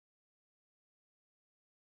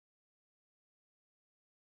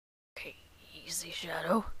Easy,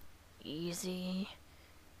 Shadow. Easy.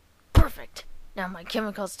 Perfect! Now my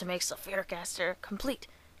chemicals to make sulfuric acid are complete.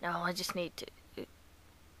 Now I just need to...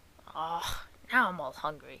 Oh, now I'm all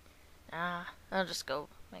hungry. I'll just go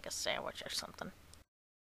make a sandwich or something.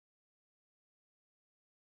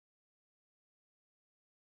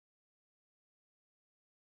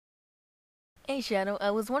 Hey, Shadow,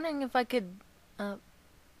 I was wondering if I could...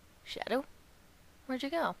 Shadow? Where'd you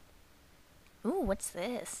go? Ooh, what's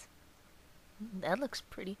this? That looks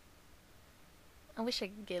pretty. I wish I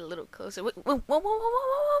could get a little closer. Wait, whoa, whoa, whoa, whoa,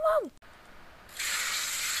 whoa, whoa, whoa!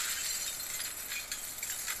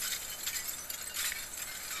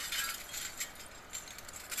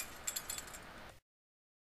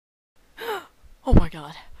 Oh my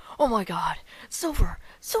god. Oh my god. Silver!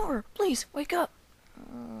 Silver! Please, wake up!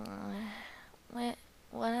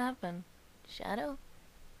 What happened? Shadow?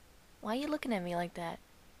 Why are you looking at me like that?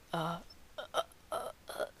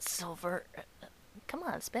 Silver. Come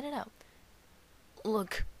on, spit it out.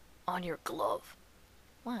 Look on your glove.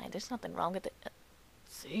 Why? There's nothing wrong with it.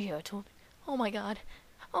 See, I told you. Oh my god.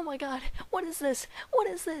 Oh my god. What is this? What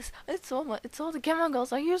is this? It's all the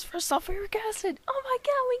chemicals I use for sulfuric acid. Oh my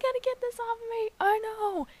god, we gotta get this off of me. I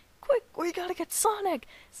know. Quick, we gotta get Sonic.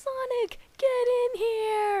 Sonic, get in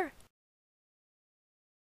here.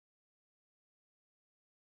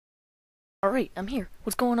 Alright, I'm here.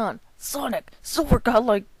 What's going on? Sonic, Silver got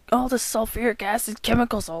like all the sulfuric acid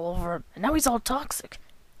chemicals all over him, and now he's all toxic.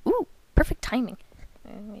 Ooh, perfect timing.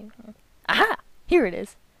 Aha! Here it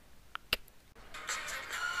is.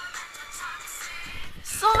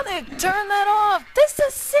 Sonic, turn that off! This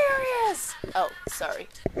is serious! Oh, sorry.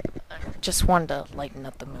 I just wanted to lighten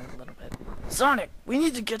up the mood a little bit. Sonic, we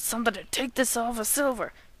need to get something to take this off of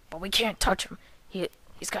Silver, but we can't touch him.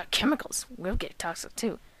 He's got chemicals. We'll get toxic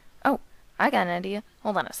too. Oh, I got an idea.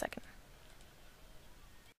 Hold on a second.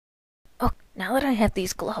 Oh, now that I have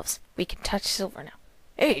these gloves, we can touch Silver now.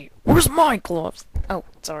 Hey, where's my gloves? Oh,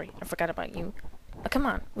 sorry, I forgot about you. Come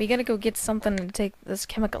on, we gotta go get something to take those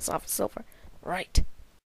chemicals off of Silver. Right.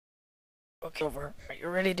 Okay, Silver, are you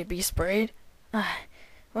ready to be sprayed?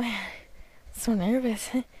 Well, so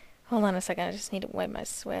nervous. Hold on a second, I just need to wipe my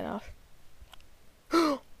sweat off.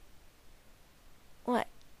 What?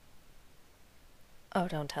 Oh,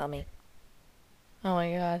 don't tell me. Oh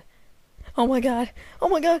my god. Oh my god. Oh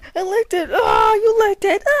my god. I licked it. Oh, you licked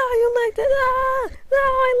it. Oh, you licked it. Ah.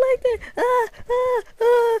 Oh, I licked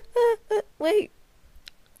it. Wait.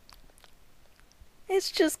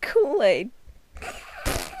 It's just Kool-Aid.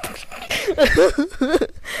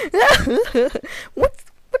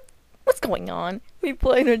 What's going on? We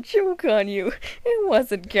played a joke on you. It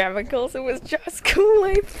wasn't chemicals. It was just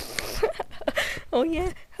Kool-Aid. Oh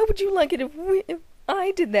yeah. How would you like it if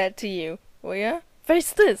I did that to you? Oh yeah?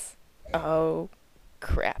 Face this. Oh,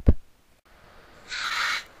 crap.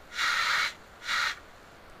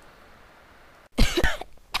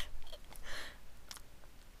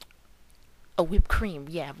 Oh, whipped cream.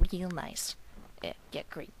 Yeah, real nice. Yeah,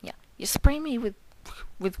 great. Yeah. You spray me with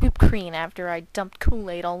whipped cream after I dumped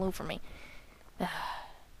Kool-Aid all over me. I'm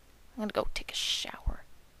gonna go take a shower.